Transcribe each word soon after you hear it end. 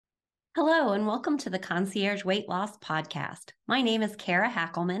Hello, and welcome to the Concierge Weight Loss Podcast. My name is Kara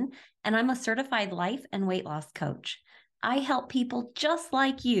Hackelman, and I'm a certified life and weight loss coach. I help people just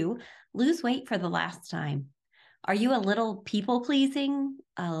like you lose weight for the last time. Are you a little people pleasing,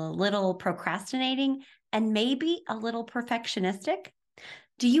 a little procrastinating, and maybe a little perfectionistic?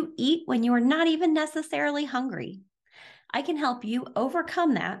 Do you eat when you are not even necessarily hungry? I can help you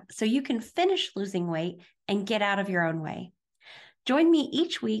overcome that so you can finish losing weight and get out of your own way. Join me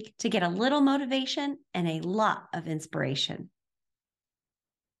each week to get a little motivation and a lot of inspiration.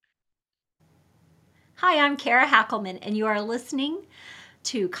 Hi, I'm Kara Hackelman, and you are listening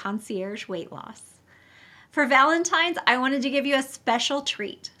to Concierge Weight Loss. For Valentine's, I wanted to give you a special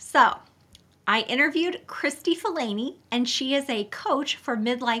treat. So, I interviewed Kristi Falany, and she is a coach for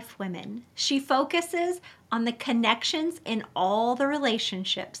midlife women. She focuses on the connections in all the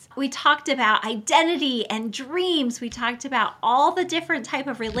relationships. We talked about identity and dreams. We talked about all the different type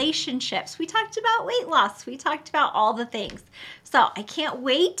of relationships. We talked about weight loss. We talked about all the things. So I can't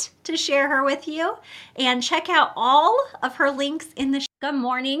wait to share her with you and check out all of her links in the Good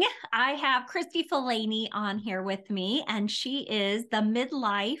morning. I have Kristi Falany on here with me, and she is the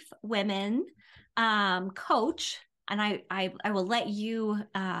midlife women coach. And I will let you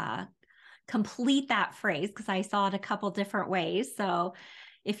complete that phrase because I saw it a couple different ways. So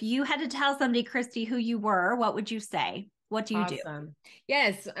if you had to tell somebody, Kristi, who you were, what would you say? What do you do? Awesome.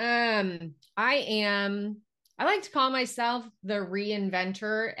 Yes. I like to call myself the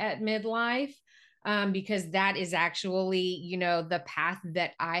reinventor at midlife, because that is actually, the path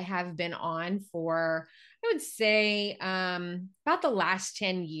that I have been on for, I would say, about the last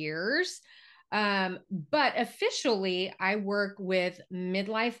 10 years. But officially, I work with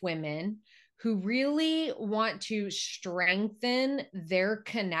midlife women who really want to strengthen their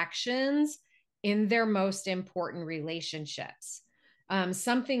connections in their most important relationships.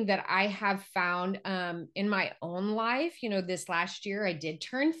 Something that I have found in my own life, this last year I did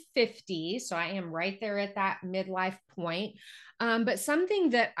turn 50. So I am right there at that midlife point. But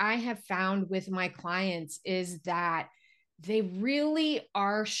something that I have found with my clients is that they really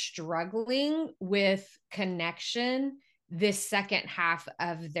are struggling with connection this second half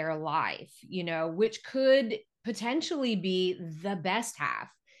of their life, which could potentially be the best half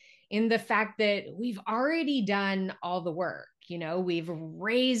in the fact that we've already done all the work. We've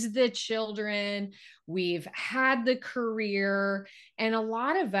raised the children, we've had the career, and a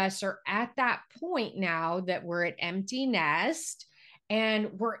lot of us are at that point now that we're at empty nest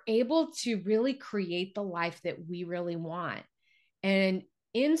and we're able to really create the life that we really want. And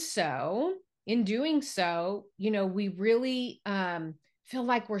in doing so, we really feel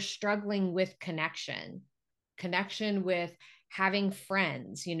like we're struggling with connection with having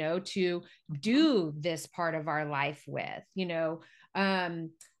friends, to do this part of our life with,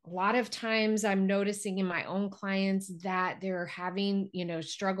 a lot of times I'm noticing in my own clients that they're having,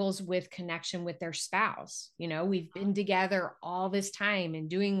 struggles with connection with their spouse. We've been together all this time and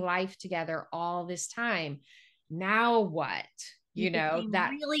doing life together all this time. Now what? You became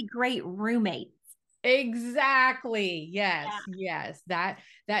That really great roommates. exactly. Yes. Yeah. Yes.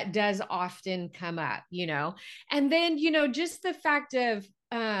 That does often come up, and then, just the fact of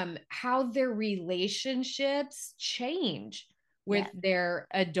how their relationships change with Yes. their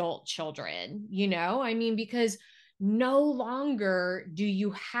adult children, I mean, because no longer do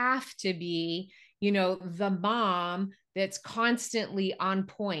you have to be, the mom that's constantly on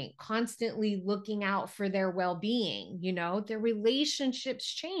point, constantly looking out for their well-being. Their relationships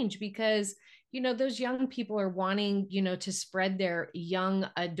change because those young people are wanting, to spread their young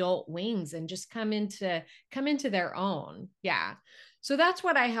adult wings and just come into their own. Yeah. So that's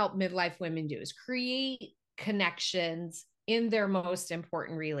what I help midlife women do, is create connections in their most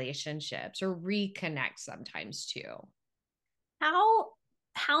important relationships, or reconnect sometimes too. How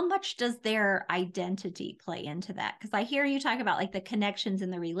how much does their identity play into that? Because I hear you talk about like the connections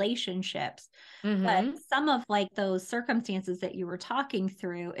in the relationships, but Mm-hmm. some of like those circumstances that you were talking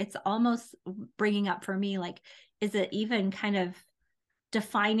through, it's almost bringing up for me like, is it even kind of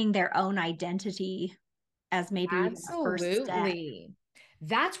defining their own identity as maybe even a first step? Absolutely.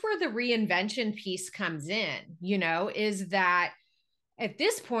 That's where the reinvention piece comes in, is that at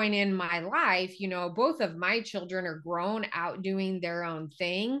this point in my life, both of my children are grown out doing their own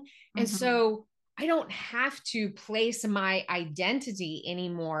thing. And Mhm. so I don't have to place my identity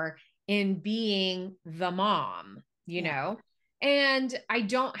anymore in being the mom, Yeah. and I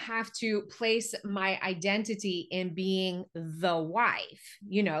don't have to place my identity in being the wife.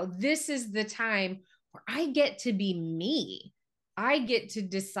 This is the time where I get to be me. I get to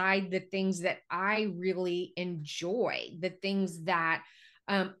decide the things that I really enjoy, the things that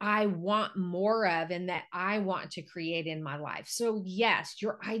I want more of and that I want to create in my life. So, yes,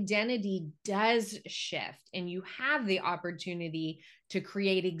 your identity does shift and you have the opportunity to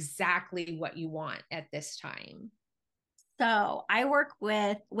create exactly what you want at this time. So I work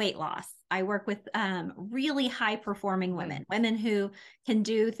with weight loss. I work with really high performing Mhm. women who can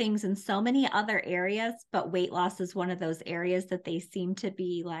do things in so many other areas, but weight loss is one of those areas that they seem to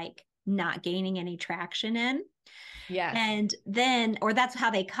be like not gaining any traction in. Yes. And then, or that's how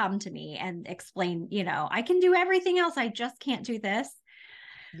they come to me and explain, I can do everything else. I just can't do this.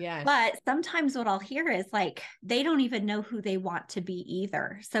 Yes. But sometimes what I'll hear is like, they don't even know who they want to be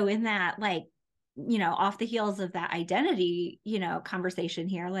either. So, in that, like, off the heels of that identity, conversation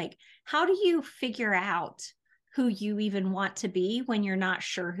here, like, how do you figure out who you even want to be when you're not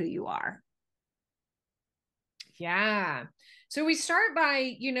sure who you are? Yeah. So we start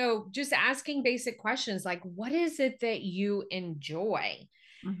by, just asking basic questions like, what is it that you enjoy?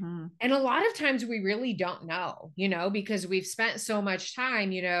 Mm-hmm. And a lot of times we really don't know, because we've spent so much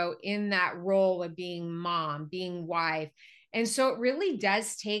time, in that role of being mom, being wife. And so it really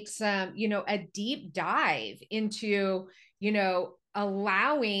does take some, a deep dive into,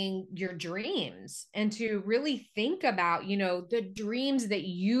 allowing your dreams and to really think about, the dreams that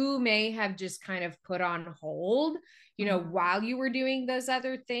you may have just kind of put on hold, while you were doing those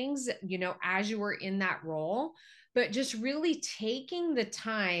other things, as you were in that role, but just really taking the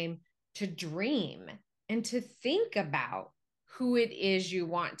time to dream and to think about who it is you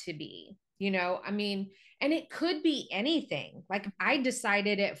want to be. I mean, and it could be anything. Like I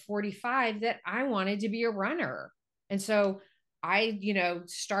decided at 45 that I wanted to be a runner. And so I,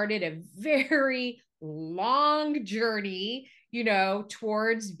 started a very long journey,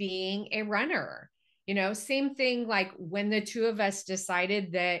 towards being a runner. Same thing like when the two of us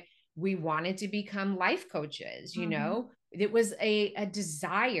decided that we wanted to become life coaches, Mm-hmm. it was a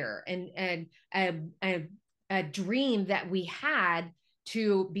desire and a dream that we had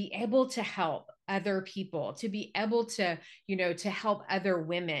to be able to help other people, to be able to, to help other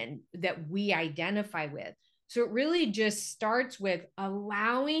women that we identify with. So it really just starts with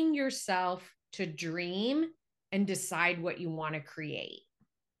allowing yourself to dream and decide what you want to create.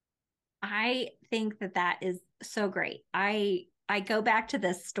 I think that that is so great. I go back to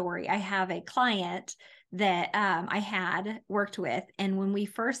this story. I have a client that I had worked with, and when we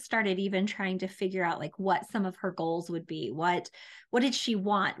first started even trying to figure out like what some of her goals would be, what did she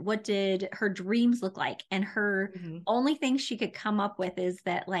want, what did her dreams look like, and her Mhm. only thing she could come up with is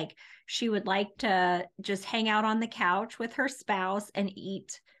that like she would like to just hang out on the couch with her spouse and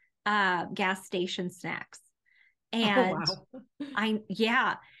eat gas station snacks. Oh, And wow.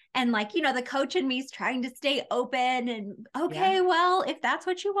 yeah. And like, the coach in me is trying to stay open and Yeah. okay, well, if that's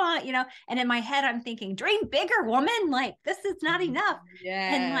what you want, and in my head, I'm thinking, dream bigger, woman. Like, this is not enough.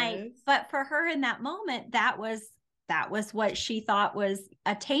 And like, Yes. but for her in that moment, that was what she thought was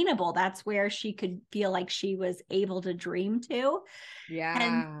attainable. That's where she could feel like she was able to dream to.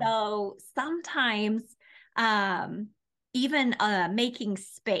 And Yeah. so sometimes, um, even making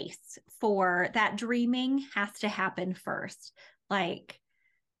space for that dreaming has to happen first. Like,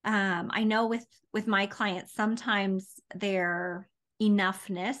 I know with my clients, sometimes their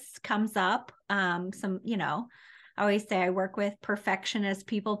enoughness comes up. I always say I work with perfectionists,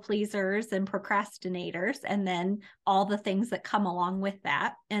 people pleasers, and procrastinators, and then all the things that come along with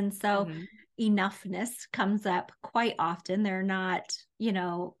that. And so Mhm. enoughness comes up quite often. They're not,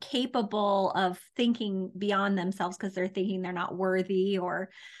 capable of thinking beyond themselves because they're thinking they're not worthy or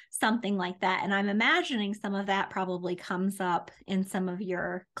something like that. And I'm imagining some of that probably comes up in some of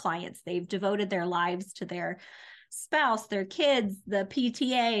your clients. They've devoted their lives to their spouse, their kids, the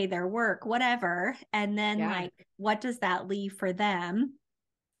PTA, their work, whatever. And then, Yeah. like, what does that leave for them?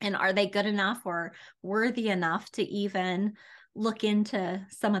 And are they good enough or worthy enough to even look into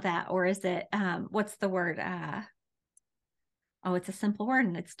some of that? Or is it, what's the word? Oh, it's a simple word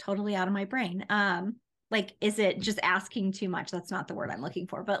and it's totally out of my brain. Like, is it just asking too much? That's not the word I'm looking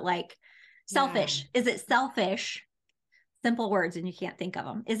for, but like Yeah. selfish. Is it selfish? Simple words and you can't think of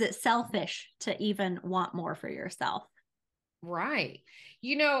them. Is it selfish to even want more for yourself? Right.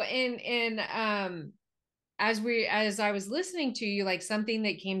 And as I was listening to you, like something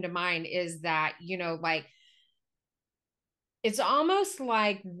that came to mind is that, like it's almost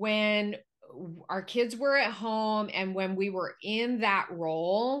like when our kids were at home and when we were in that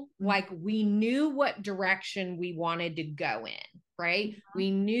role, like we knew what direction we wanted to go in, right?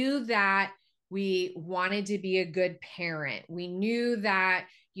 We knew that we wanted to be a good parent. We knew that,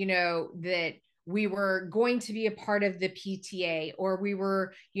 that we were going to be a part of the PTA or we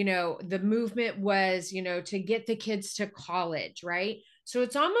were, the movement was, to get the kids to college, right? So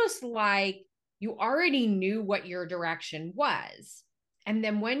it's almost like you already knew what your direction was. And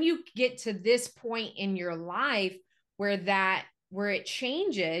then when you get to this point in your life where it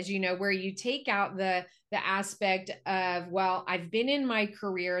changes, where you take out the aspect of, well, I've been in my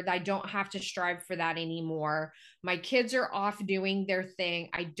career, that I don't have to strive for that anymore. My kids are off doing their thing.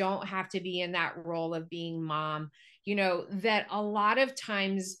 I don't have to be in that role of being mom. That a lot of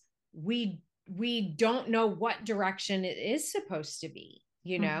times we don't know what direction it is supposed to be,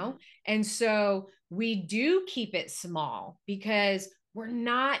 Mm-hmm. and so we do keep it small because we're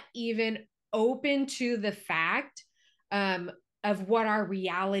not even open to the fact of what our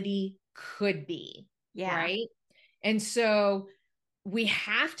reality could be, Yeah. right? And so we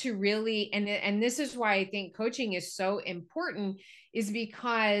have to really, and this is why I think coaching is so important, is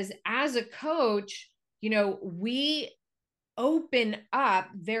because as a coach, we open up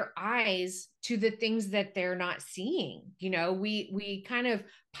their eyes to the things that they're not seeing. We kind of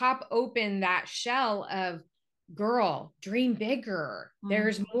pop open that shell of, girl, dream bigger.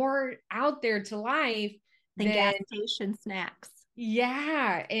 There's Mm-hmm. more out there to life Than than, gas station snacks.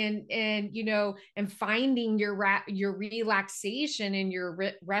 yeah. And finding your relaxation and your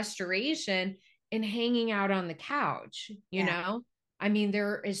restoration and hanging out on the couch. Yeah. I mean,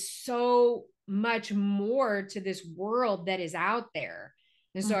 there is so much more to this world that is out there.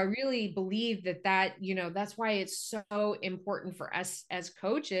 And so I Mm-hmm. really believe that's why it's so important for us as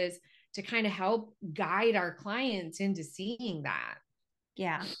coaches to kind of help guide our clients into seeing that.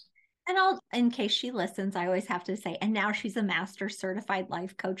 Yeah. And in case she listens, I always have to say, and now she's a master certified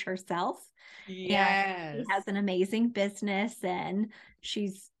life coach herself. And she has Yes. an amazing business, and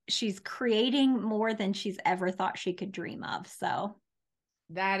she's creating more than she's ever thought she could dream of. So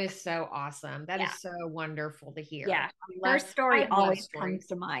That is so awesome. That yeah, is so wonderful to yeah. hear. Her I story love always comes stories.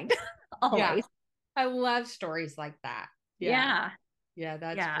 to mind. Yeah. Always. I love stories like that. Yeah. Yeah. Yeah,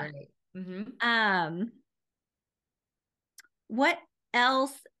 that's Yeah. great. Hmm. Um, what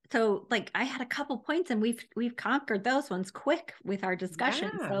else? So like I had a couple points and we've conquered those ones quick with our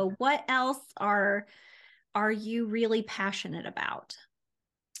discussion. Yeah. So what else are you really passionate about?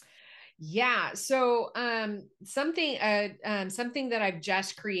 Yeah. So something that I've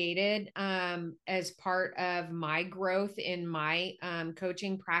just created as part of my growth in my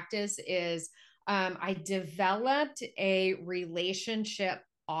coaching practice is I developed a relationship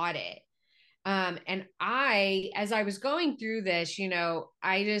audit. And as I was going through this,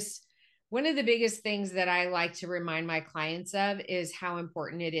 one of the biggest things that I like to remind my clients of is how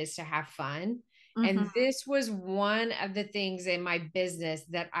important it is to have fun. And Mm-hmm. this was one of the things in my business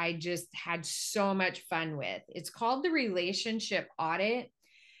that I just had so much fun with. It's called the relationship audit.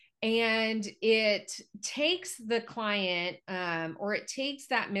 And it takes the client or it takes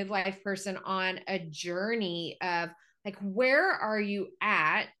that midlife person on a journey of, like, where are you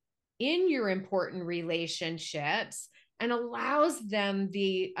at in your important relationships, and allows them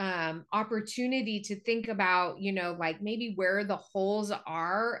the opportunity to think about, like maybe where the holes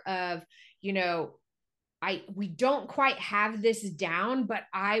are of, you know, we don't quite have this down, but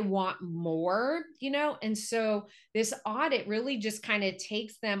I want more, And so this audit really just kind of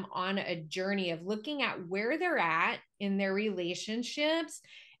takes them on a journey of looking at where they're at in their relationships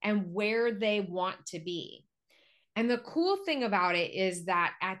and where they want to be. And the cool thing about it is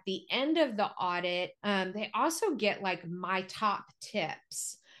that at the end of the audit, they also get like my top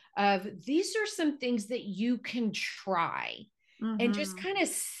tips of, these are some things that you can try and just Mm-hmm. kind of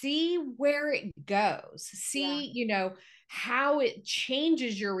see where it goes, Yeah. see, how it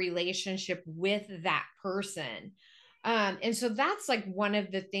changes your relationship with that person. And so that's like one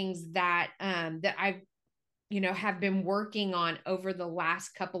of the things that I've have been working on over the last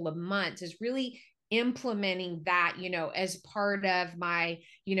couple of months, is really implementing that, as part of my,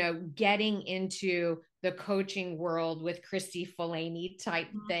 getting into the coaching world with Kristi Falany type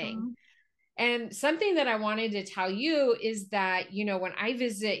thing. Mm-hmm. And something that I wanted to tell you is that, when I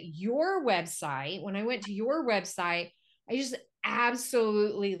visit your website, when I went to your website, I just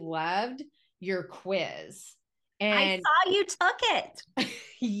absolutely loved your quiz. I And saw you took it.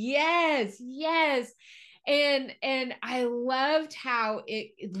 yes, yes. And I loved how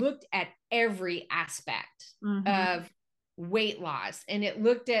it looked at every aspect Mm-hmm. of weight loss, and it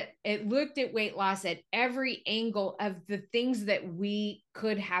looked at weight loss at every angle of the things that we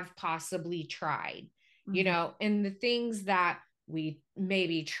could have possibly tried, Mm-hmm. and the things that we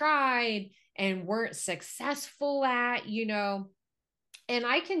maybe tried and weren't successful at, and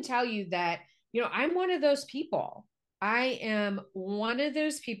I can tell you that, I'm one of those people. I am one of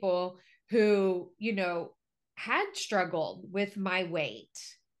those people who, had struggled with my weight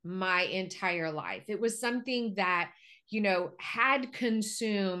my entire life. It was something that, had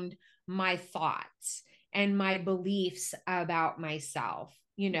consumed my thoughts and my beliefs about myself,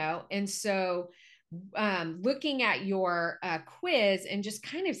 and so looking at your quiz and just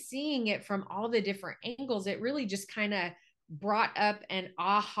kind of seeing it from all the different angles, it really just kind of brought up an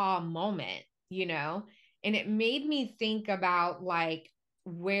aha moment, and it made me think about like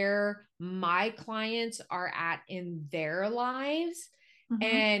where my clients are at in their lives. Mm-hmm.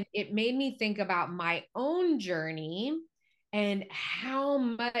 And it made me think about my own journey and how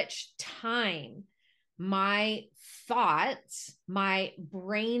much time my thoughts, my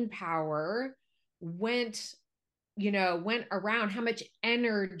brain power went, went around, how much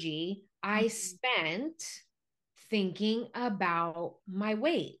energy I Mm-hmm. spent thinking about my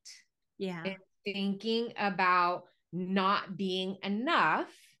weight Yeah. and thinking about not being enough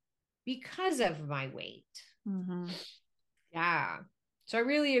because of my weight. Mm-hmm. Yeah. So I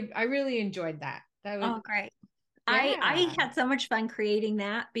really enjoyed that. That was, Oh, great. I yeah. had so much fun creating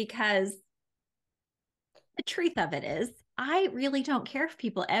that because the truth of it is, I really don't care if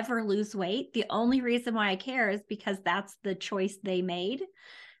people ever lose weight. The only reason why I care is because that's the choice they made.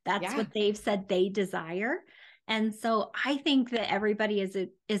 That's Yeah. what they've said they desire. And so I think that everybody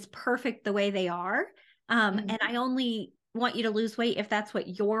is perfect the way they are. And Mhm. I only want you to lose weight if that's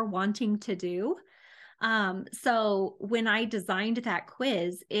what you're wanting to do. So when I designed that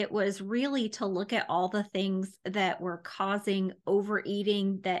quiz, it was really to look at all the things that were causing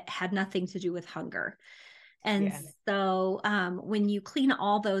overeating that had nothing to do with hunger. And Yeah. so when you clean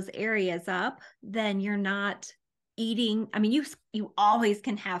all those areas up, then you're not eating. I mean, you always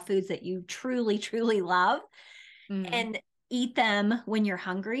can have foods that you truly, truly love Mhm. and eat them when you're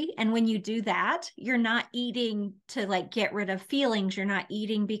hungry. And when you do that, you're not eating to like get rid of feelings. You're not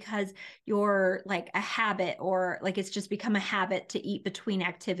eating because you're like a habit or like it's just become a habit to eat between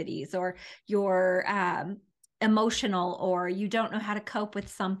activities or you're emotional or you don't know how to cope with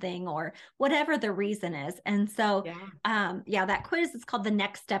something or whatever the reason is. And so, Yeah. yeah, that quiz is called the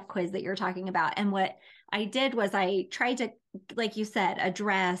next step quiz that you're talking about. And what I did was I tried to, like you said,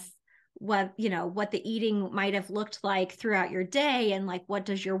 address what the eating might have looked like throughout your day and like what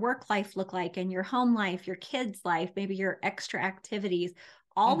does your work life look like and your home life, your kids life, maybe your extra activities,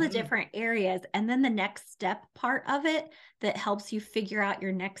 all the Mhm. different areas, and then the next step part of it that helps you figure out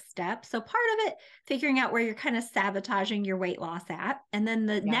your next step. So part of it figuring out where you're kind of sabotaging your weight loss at, and then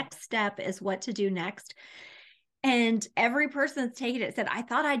the Yeah. next step is what to do next. And every person that's taken it said, I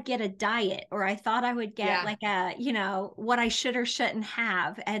thought I'd get a diet or I thought I would get Yeah. like what I should or shouldn't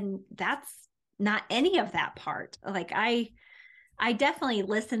have. And that's not any of that part. Like I definitely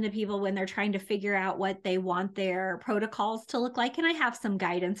listen to people when they're trying to figure out what they want their protocols to look like. And I have some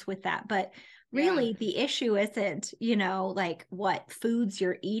guidance with that. But Yeah. really the issue isn't, like what foods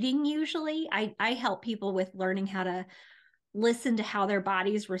you're eating usually. I help people with learning how to listen to how their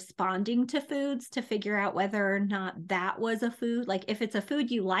body's responding to foods to figure out whether or not that was a food. Like if it's a food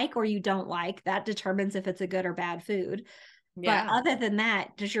you like or you don't like, that determines if it's a good or bad food. But Yeah. other than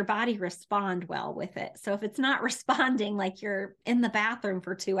that, does your body respond well with it? So if it's not responding, like you're in the bathroom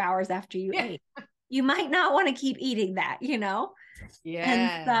for 2 hours after you Yeah. ate, you might not want to keep eating that. And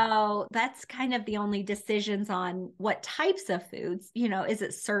Yeah. so that's kind of the only decisions on what types of foods, is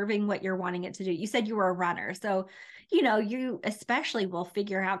it serving what you're wanting it to do? You said you were a runner. So, you especially will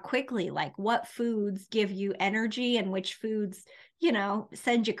figure out quickly like what foods give you energy and which foods,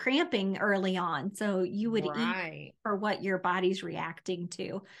 send you cramping early on. So you would eat Right. for what your body's reacting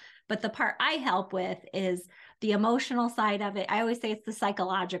to. But the part I help with is the emotional side of it. I always say it's the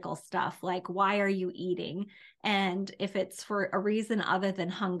psychological stuff, like why are you eating? And if it's for a reason other than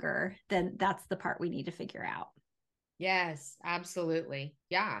hunger, then that's the part we need to figure out. Yes, absolutely.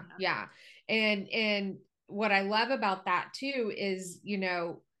 Yeah. Yeah. And what I love about that too is,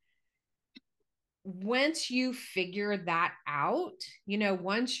 once you figure that out,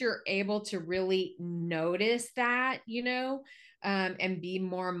 once you're able to really notice that, and be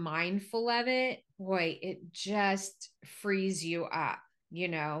more mindful of it, boy, it just frees you up,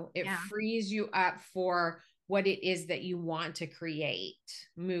 it Yeah. frees you up for what it is that you want to create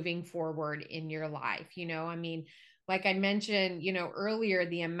moving forward in your life. I mean, like I mentioned, earlier,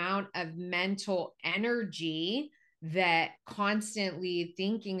 the amount of mental energy that constantly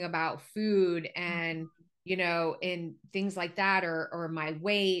thinking about food and and things like that, or my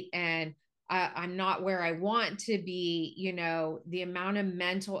weight, and I'm not where I want to be, the amount of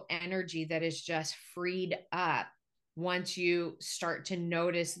mental energy that is just freed up once you start to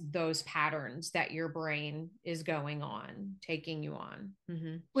notice those patterns that your brain is going on, taking you on.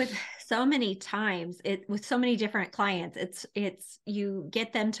 Mm-hmm. With so many times it with so many different clients, it's you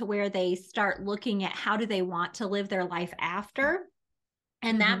get them to where they start looking at how do they want to live their life after,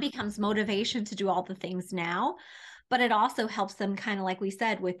 and that Mm-hmm. becomes motivation to do all the things now. But it also helps them, kind of like we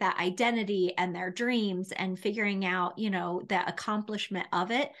said, with that identity and their dreams and figuring out, the accomplishment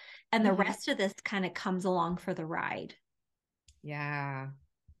of it. And the Mm-hmm. rest of this kind of comes along for the ride. Yeah.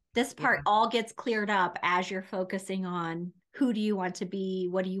 This Yeah. part all gets cleared up as you're focusing on who do you want to be?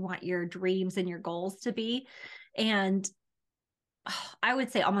 What do you want your dreams and your goals to be? And I would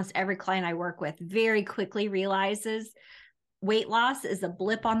say almost every client I work with very quickly realizes weight loss is a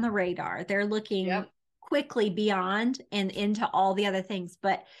blip on the radar. They're looking Yep. quickly beyond and into all the other things.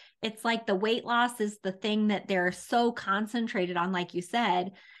 But it's like the weight loss is the thing that they're so concentrated on, like you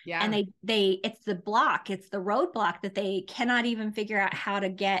said. And Yeah. it's the block, it's the roadblock that they cannot even figure out how to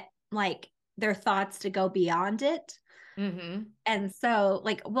get like their thoughts to go beyond it. Mm-hmm. And so,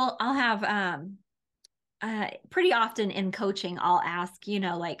 like, well, I'll have pretty often in coaching, I'll ask,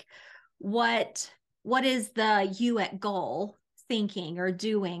 like, what what is the you at goal thinking or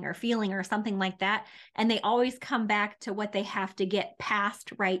doing or feeling or something like that? And they always come back to what they have to get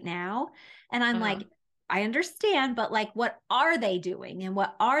past right now. And I'm Uh-huh. like, I understand, but like, what are they doing and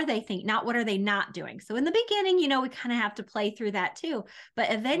what are they thinking? Not what are they not doing? So in the beginning, we kind of have to play through that too. But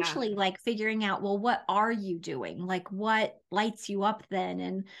Yeah. eventually, like figuring out, well, what are you doing? Like, what lights you up then?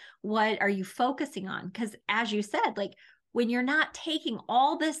 And what are you focusing on? Because as you said, like when you're not taking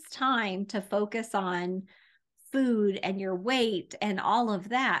all this time to focus on food and your weight and all of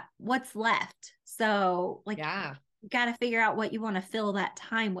that, what's left? So, like, Yeah. you got to figure out what you want to fill that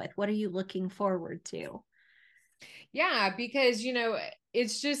time with. What are you looking forward to? Yeah, because,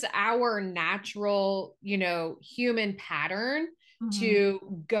 it's just our natural, human pattern Mm-hmm.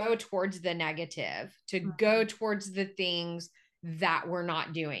 to go towards the negative, to go towards the things that we're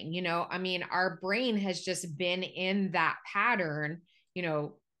not doing. I mean, our brain has just been in that pattern,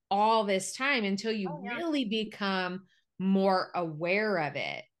 all this time until you Oh, yeah. really become more aware of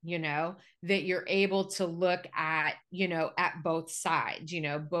it, that you're able to look at both sides,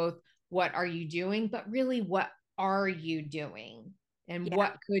 both what are you doing, but really what are you doing and Yeah.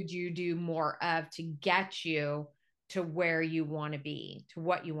 what could you do more of to get you to where you want to be, to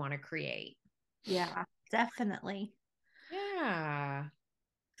what you want to create. Yeah. Definitely. Yeah.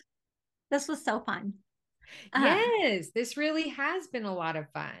 This was so fun. Um, Yes, this really has been a lot of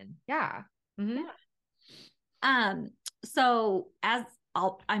fun. Yeah. Hmm. yeah. Um, so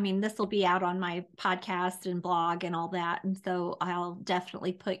I mean, this will be out on my podcast and blog and all that. And so I'll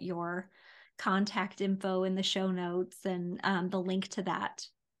definitely put your contact info in the show notes and the link to that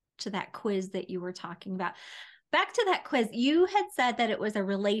quiz that you were talking about. Back to that quiz, you had said that it was a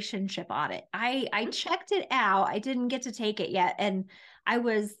relationship audit. I checked it out. I didn't get to take it yet, and I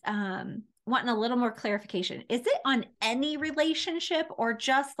was wanting a little more clarification. Is it on any relationship or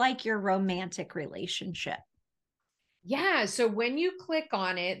just like your romantic relationship? Yeah. So when you click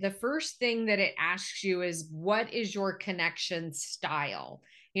on it, the first thing that it asks you is what is your connection style?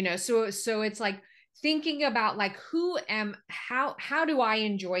 So it's like thinking about like how do I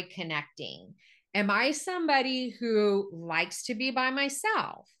enjoy connecting? Am I somebody who likes to be by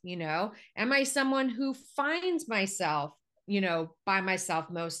myself? Am I someone who finds myself, by myself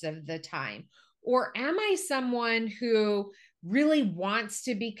most of the time? Or am I someone who really wants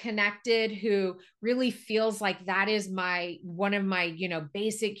to be connected, who really feels like that is my one of my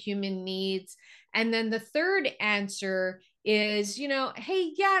basic human needs? And then the third answer is,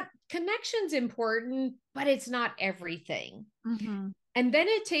 hey, yeah, connection's important, but it's not everything. Mm-hmm. And then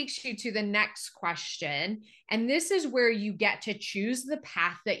it takes you to the next question. And this is where you get to choose the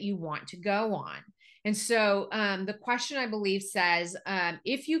path that you want to go on. And so the question, I believe, says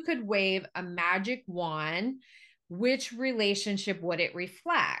if you could wave a magic wand, which relationship would it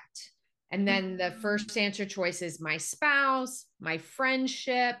reflect? And then the first answer choice is my spouse, my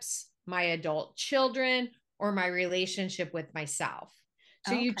friendships, my adult children, or my relationship with myself.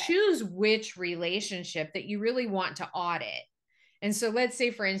 So you Okay. choose which relationship that you really want to audit. And so let's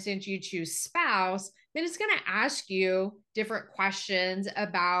say, for instance, you choose spouse, then it's going to ask you different questions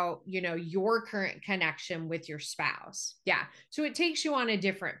about, your current connection with your spouse. Yeah. So it takes you on a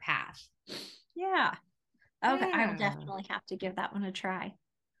different path. Yeah. Okay. I will Yeah. definitely have to give that one a try.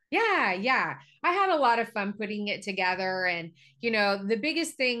 Yeah, yeah. I had a lot of fun putting it together. And, the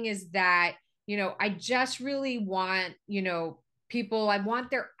biggest thing is that, I just really want, people, I want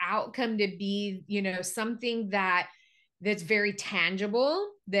their outcome to be, something that that's very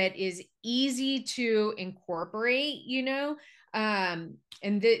tangible, that is easy to incorporate, and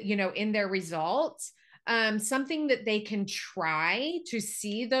in their results. Something that they can try to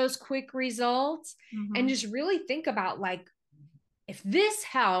see those quick results, and Mm-hmm. just really think about, like, if this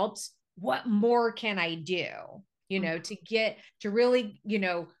helps, what more can I do? To get to really,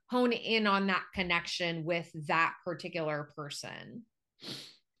 hone in on that connection with that particular person.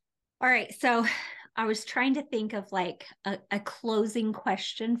 All right. So I was trying to think of like a closing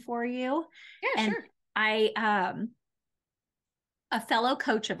question for you. Yeah, And sure. I, a fellow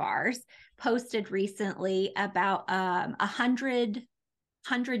coach of ours posted recently about 100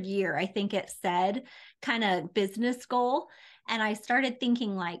 year, I think it said, kind of business goal. And I started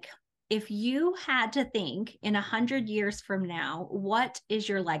thinking, like, if you had to think in 100 years from now, what is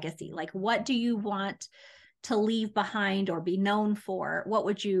your legacy? Like, what do you want to leave behind or be known for? How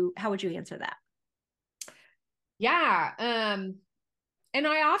would you answer that? Yeah. And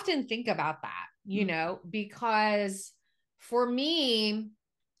I often think about that, Mm. because for me,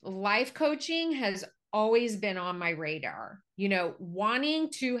 life coaching has always been on my radar, wanting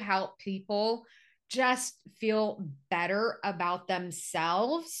to help people just feel better about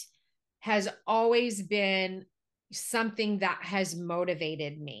themselves has always been something that has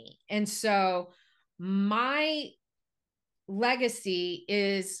motivated me. And so my legacy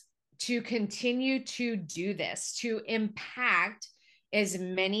is to continue to do this, to impact as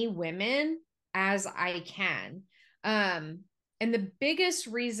many women as I can. And the biggest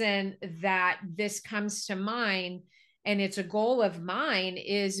reason that this comes to mind, and it's a goal of mine,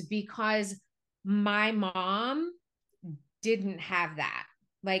 is because my mom didn't have that.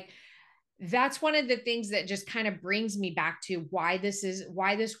 Like, that's one of the things that just kind of brings me back to why this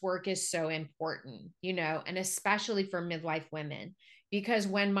work is so important, and especially for midlife women. Because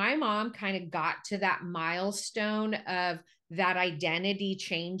when my mom kind of got to that milestone of that identity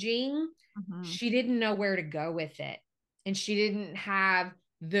changing, Mhm. she didn't know where to go with it. And she didn't have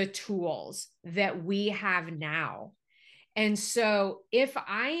the tools that we have now. And so, if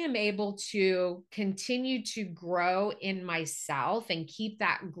I am able to continue to grow in myself and keep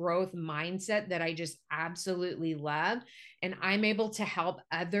that growth mindset that I just absolutely love, and I'm able to help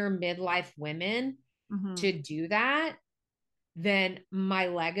other midlife women Mhm. to do that, then my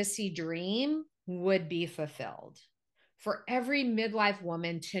legacy dream would be fulfilled. For every midlife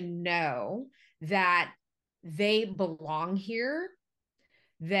woman to know that they belong here,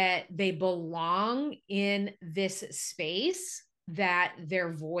 that they belong in this space, that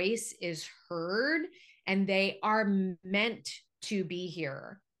their voice is heard, and they are meant to be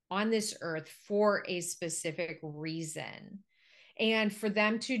here on this earth for a specific reason. And for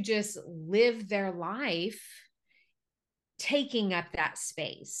them to just live their life taking up that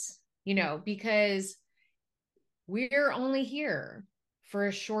space, because we're only here for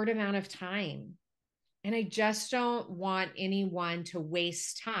a short amount of time. And I just don't want anyone to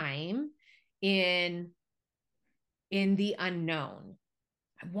waste time in the unknown.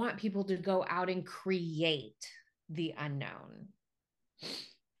 I want people to go out and create the unknown.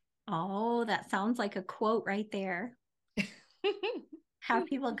 Oh, that sounds like a quote right there. Have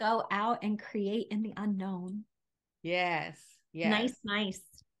people go out and create in the unknown. Yes, Nice, yes, nice.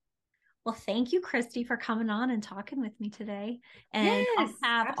 Well, thank you, Kristi, for coming on and talking with me today. And I'll yes,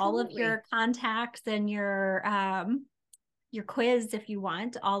 have all of absolutely. your contacts and your quiz, if you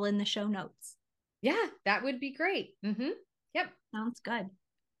want, all in the show notes. Yeah, that would be great. Yep. Sounds good.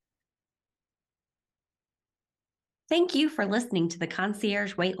 Thank you for listening to the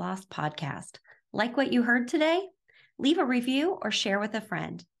Concierge Weight Loss Podcast. Like what you heard today? Leave a review or share with a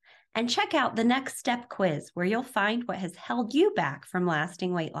friend. And check out the Next Step quiz, where you'll find what has held you back from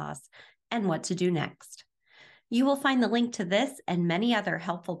lasting weight loss and what to do next. You will find the link to this and many other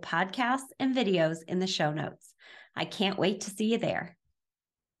helpful podcasts and videos in the show notes. I can't wait to see you there.